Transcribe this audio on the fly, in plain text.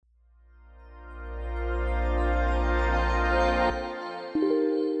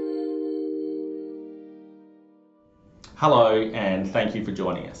Hello and thank you for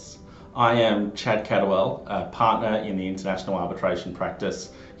joining us. I am Chad Cadwell, a partner in the International Arbitration Practice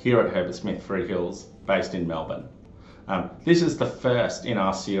here at Herbert Smith Freehills, based in Melbourne. This is the first in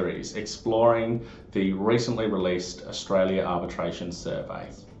our series exploring the recently released Australia Arbitration Survey.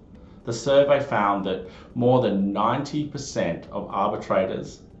 The survey found that more than 90% of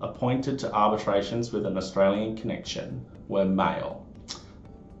arbitrators appointed to arbitrations with an Australian connection were male.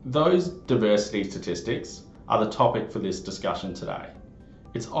 Those diversity statistics are the topic for this discussion today.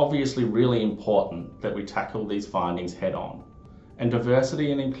 It's obviously really important that we tackle these findings head on, and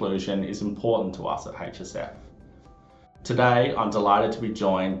diversity and inclusion is important to us at HSF. Today, I'm delighted to be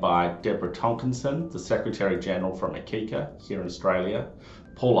joined by Deborah Tonkinson, the Secretary General from ACICA here in Australia,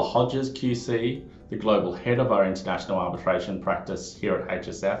 Paula Hodges QC, the Global Head of our International Arbitration Practice here at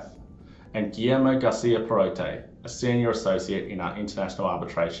HSF, and Guillermo Garcia Perote, a Senior Associate in our International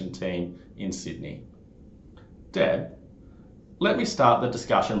Arbitration team in Sydney. Deb, let me start the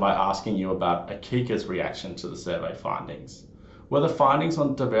discussion by asking you about ACICA's reaction to the survey findings. Were the findings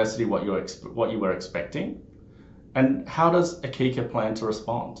on diversity what you were expecting? And how does ACICA plan to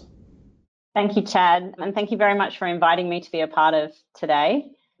respond? Thank you, Chad, and thank you very much for inviting me to be a part of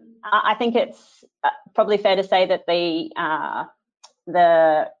today. I think it's probably fair to say that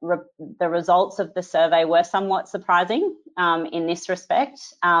the results of the survey were somewhat surprising in this respect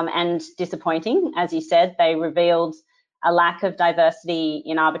and disappointing. As you said, they revealed a lack of diversity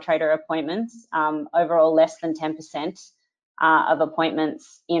in arbitrator appointments. Overall, less than 10% of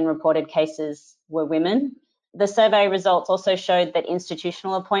appointments in reported cases were women. The survey results also showed that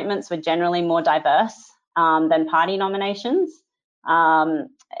institutional appointments were generally more diverse than party nominations.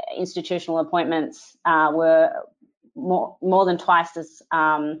 Institutional appointments were more than twice as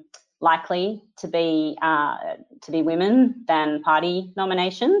likely to be women than party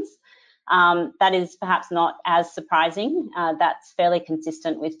nominations. That is perhaps not as surprising. That's fairly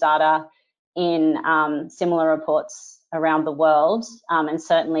consistent with data in similar reports around the world, and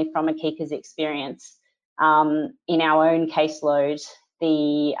certainly from ACICA's experience. In our own caseload,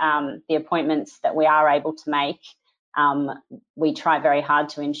 the appointments that we are able to make, we try very hard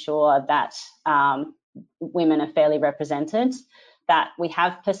to ensure that women are fairly represented, that we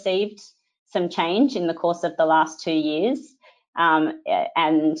have perceived some change in the course of the last 2 years,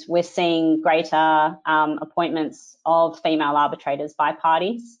 and we're seeing greater appointments of female arbitrators by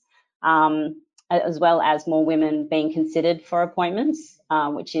parties, as well as more women being considered for appointments,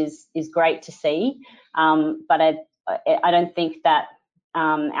 which is great to see. But I don't think that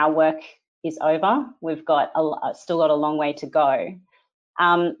our work is over. We've got still got a long way to go.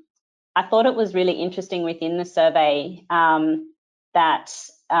 I thought it was really interesting within the survey that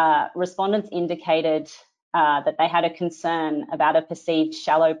respondents indicated that they had a concern about a perceived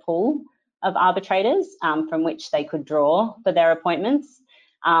shallow pool of arbitrators from which they could draw for their appointments.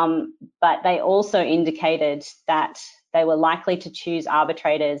 But they also indicated that they were likely to choose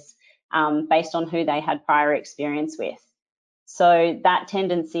arbitrators based on who they had prior experience with. So that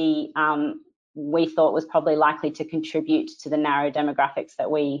tendency we thought was probably likely to contribute to the narrow demographics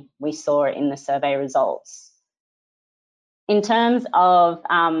that we saw in the survey results. In terms of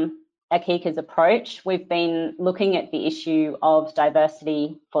ACICA's approach, we've been looking at the issue of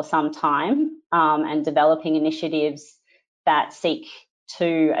diversity for some time and developing initiatives that seek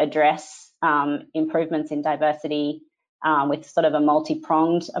to address improvements in diversity with sort of a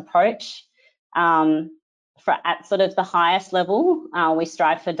multi-pronged approach. At sort of the highest level, we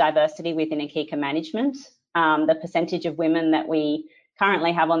strive for diversity within ACICA management. The percentage of women that we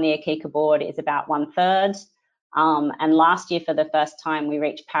currently have on the ACICA board is about 1/3. And last year, for the first time, we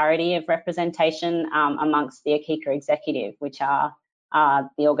reached parity of representation amongst the ACICA executive, which are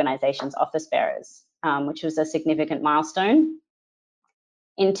the organisation's office bearers, which was a significant milestone.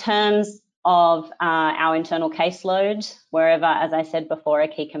 In terms of our internal caseload, wherever, as I said before,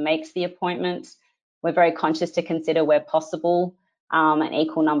 ACICA makes the appointment, we're very conscious to consider where possible an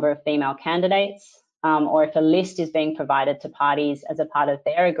equal number of female candidates, or if a list is being provided to parties as a part of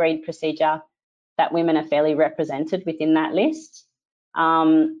their agreed procedure, that women are fairly represented within that list.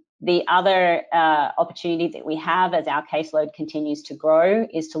 The other opportunity that we have as our caseload continues to grow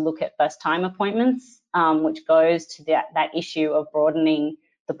is to look at first-time appointments, which goes to that issue of broadening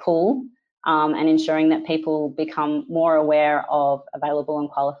the pool and ensuring that people become more aware of available and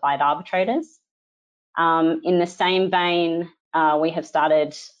qualified arbitrators. In the same vein, we have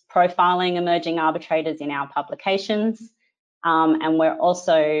started profiling emerging arbitrators in our publications, and we're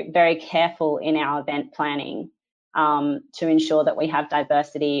also very careful in our event planning to ensure that we have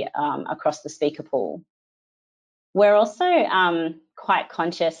diversity across the speaker pool. We're also quite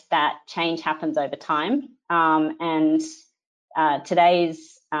conscious that change happens over time, and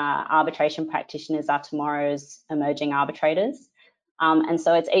today's arbitration practitioners are tomorrow's emerging arbitrators. And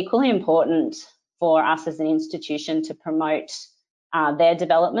so it's equally important for us as an institution to promote their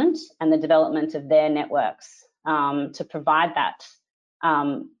development and the development of their networks, to provide that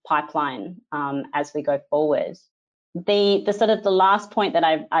pipeline as we go forward. The sort of the last point that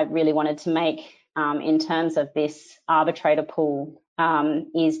I really wanted to make in terms of this arbitrator pool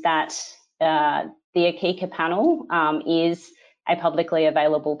is that the ACICA panel is a publicly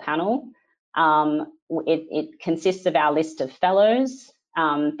available panel. It consists of our list of fellows.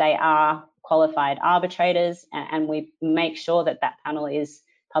 They are qualified arbitrators, and we make sure that that panel is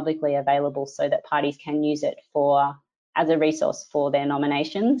publicly available so that parties can use it as a resource for their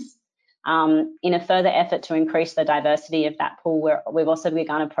nominations. In a further effort to increase the diversity of that pool, we've also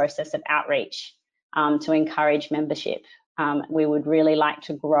begun a process of outreach to encourage membership. We would really like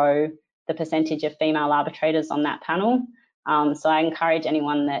to grow the percentage of female arbitrators on that panel. So I encourage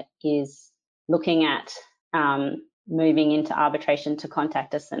anyone that is looking at moving into arbitration to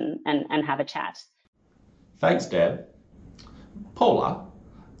contact us and have a chat. Thanks, Deb. Paula,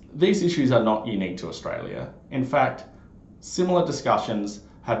 these issues are not unique to Australia. In fact, similar discussions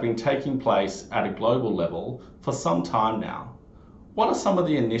have been taking place at a global level for some time now. What are some of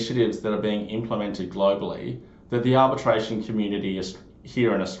the initiatives that are being implemented globally that the arbitration community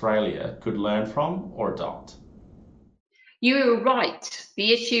here in Australia could learn from or adopt? You're right.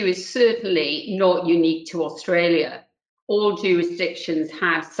 The issue is certainly not unique to Australia. All jurisdictions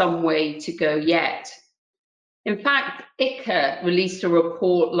have some way to go yet. In fact, ICA released a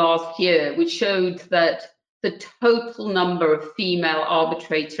report last year which showed that the total number of female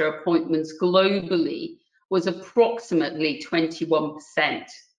arbitrator appointments globally was approximately 21%.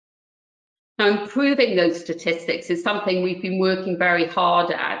 Now, improving those statistics is something we've been working very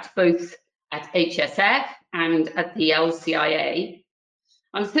hard at, both at HSF and at the LCIA.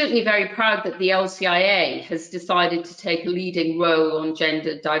 I'm certainly very proud that the LCIA has decided to take a leading role on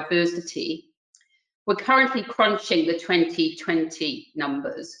gender diversity. We're currently crunching the 2020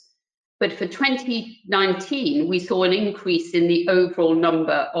 numbers, but for 2019, we saw an increase in the overall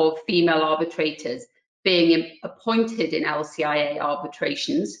number of female arbitrators being appointed in LCIA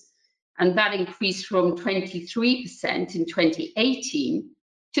arbitrations, and that increased from 23% in 2018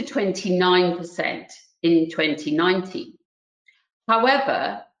 to 29% in 2019.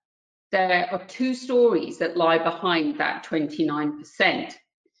 However, there are two stories that lie behind that 29%.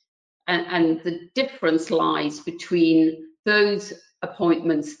 And the difference lies between those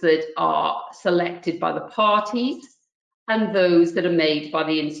appointments that are selected by the parties and those that are made by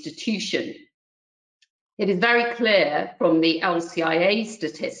the institution. It is very clear from the LCIA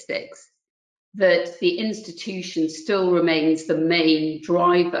statistics that the institution still remains the main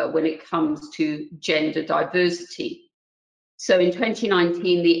driver when it comes to gender diversity. So in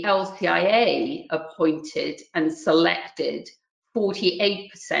 2019, the LCIA appointed and selected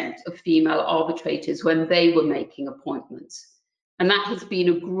 48% of female arbitrators when they were making appointments. And that has been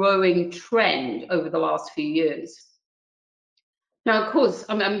a growing trend over the last few years. Now, of course,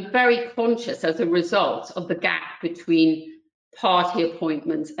 I'm very conscious as a result of the gap between party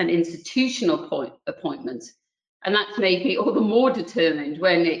appointments and institutional appointments. And that's made me all the more determined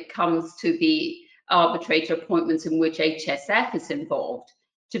when it comes to the arbitrator appointments in which HSF is involved,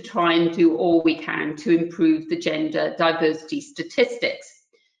 to try and do all we can to improve the gender diversity statistics.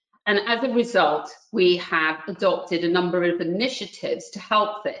 And as a result, we have adopted a number of initiatives to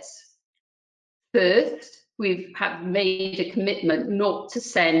help this. First, we have made a commitment not to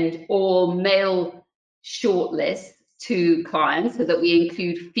send all male shortlists to clients, so that we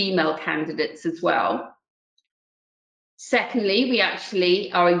include female candidates as well. Secondly, we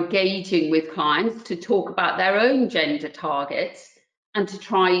actually are engaging with clients to talk about their own gender targets and to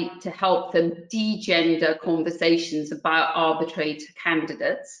try to help them de-gender conversations about arbitrator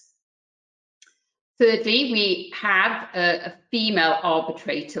candidates. Thirdly, we have a female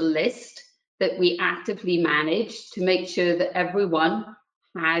arbitrator list that we actively manage to make sure that everyone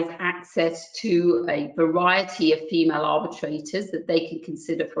has access to a variety of female arbitrators that they can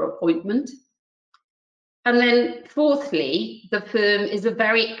consider for appointment. And then fourthly, the firm is a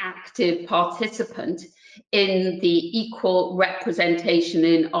very active participant in the Equal Representation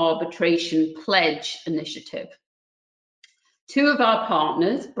in Arbitration Pledge initiative. Two of our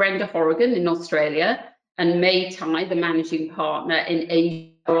partners, Brenda Horrigan in Australia and May Tai, the managing partner in Asia,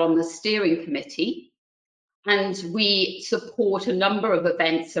 are on the steering committee. And we support a number of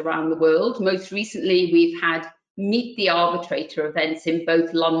events around the world. Most recently, we've had Meet the Arbitrator events in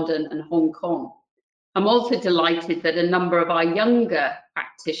both London and Hong Kong. I'm also delighted that a number of our younger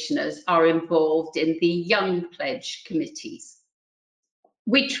practitioners are involved in the Young Pledge committees.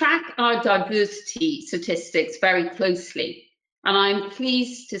 We track our diversity statistics very closely, and I'm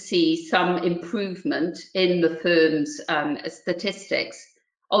pleased to see some improvement in the firm's statistics,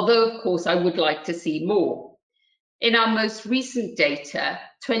 although of course I would like to see more. In our most recent data,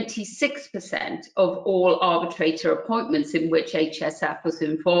 26% of all arbitrator appointments in which HSF was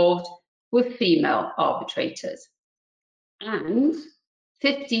involved were female arbitrators, and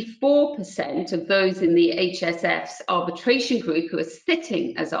 54% of those in the HSF's arbitration group who are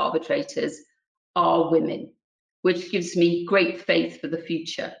sitting as arbitrators are women, which gives me great faith for the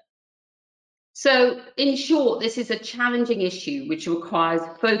future. So, in short, this is a challenging issue which requires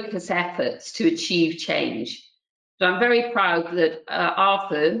focused efforts to achieve change. So I'm very proud that our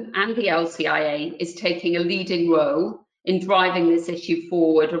firm and the LCIA is taking a leading role in driving this issue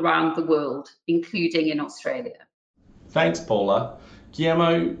forward around the world, including in Australia. Thanks, Paula.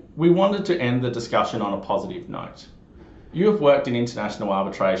 Guillermo, we wanted to end the discussion on a positive note. You have worked in international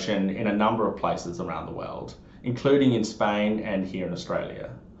arbitration in a number of places around the world, including in Spain and here in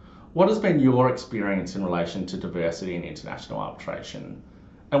Australia. What has been your experience in relation to diversity in international arbitration?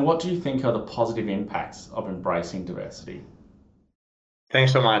 And what do you think are the positive impacts of embracing diversity?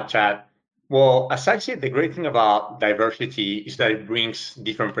 Thanks so much, Chad. Well, as I said, the great thing about diversity is that it brings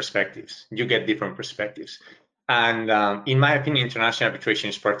different perspectives. You get different perspectives. And in my opinion, international arbitration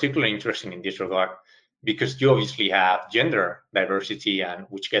is particularly interesting in this regard because you obviously have gender diversity, and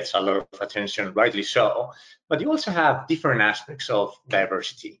which gets a lot of attention, rightly so. But you also have different aspects of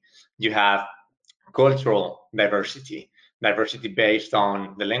diversity. You have cultural diversity based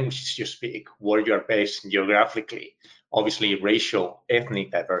on the languages you speak, where you are based geographically, obviously racial,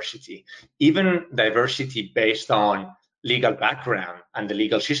 ethnic diversity, even diversity based on legal background and the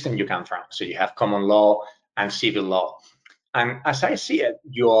legal system you come from. So you have common law and civil law. And as I see it,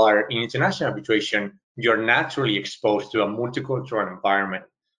 you are in international arbitration, you're naturally exposed to a multicultural environment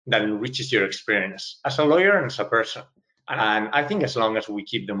that enriches your experience as a lawyer and as a person. And I think as long as we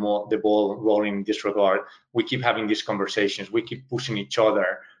keep the ball rolling in this regard, we keep having these conversations, we keep pushing each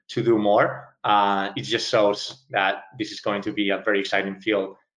other to do more, it just shows that this is going to be a very exciting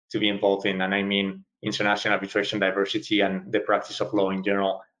field to be involved in. And I mean, international arbitration diversity and the practice of law in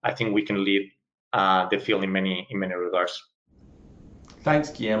general, I think we can lead the field in many regards.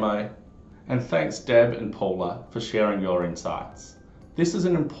 Thanks, Guillermo. And thanks, Deb and Paula, for sharing your insights. This is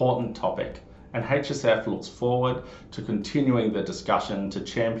an important topic, and HSF looks forward to continuing the discussion to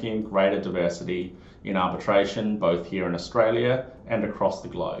champion greater diversity in arbitration, both here in Australia and across the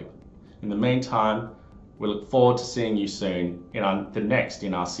globe. In the meantime, we look forward to seeing you soon in the next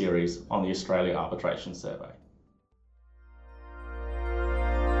in our series on the Australia Arbitration Survey.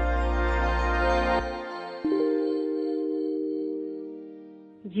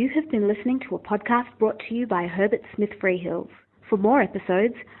 You have been listening to a podcast brought to you by Herbert Smith Freehills. For more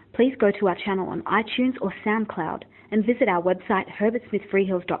episodes, please go to our channel on iTunes or SoundCloud and visit our website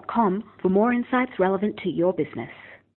herbertsmithfreehills.com for more insights relevant to your business.